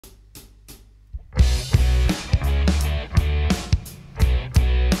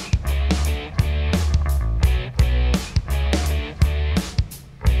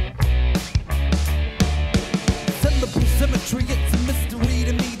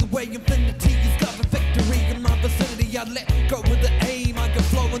infinity is love and victory in my vicinity. I let go with the aim, I can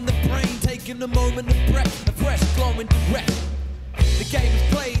flow in the brain, taking a moment of breath, a fresh glowing direct. The game is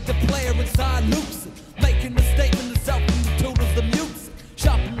played, the player inside losing, making a statement of self in the tune of the music,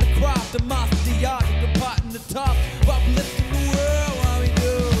 sharpen the craft, the master the art, the part in the top, uplifting the world while we do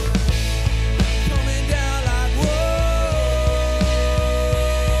it. Coming down like whoa,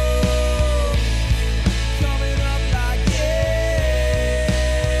 coming up like yeah,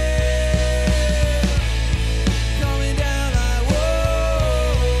 coming down like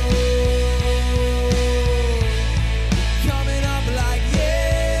whoa, coming up like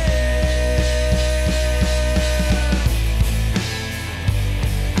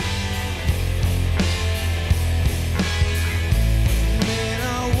man,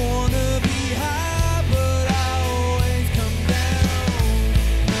 I wanna be high, but I always come down.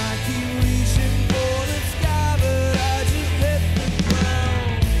 I keep reaching for the sky, but I just hit the ground.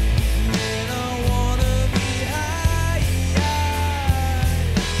 Man, I wanna be high,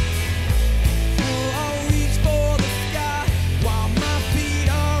 so I'll reach for the sky while my feet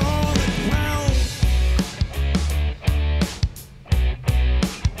are on the ground.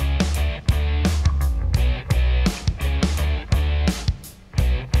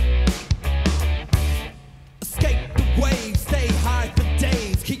 Escape the waves, stay high for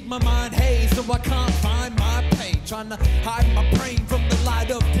days, keep my mind hazed so I can't find my pain. Trying to hide my brain from the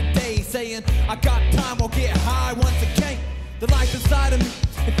light of today, saying I got time, I'll get high once again. The life inside of me,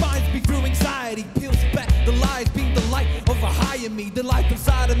 it finds me through anxiety, peels back the lies, being the light of a higher me. The life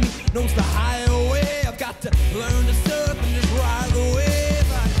inside of me knows the higher way. I've got to learn to serve.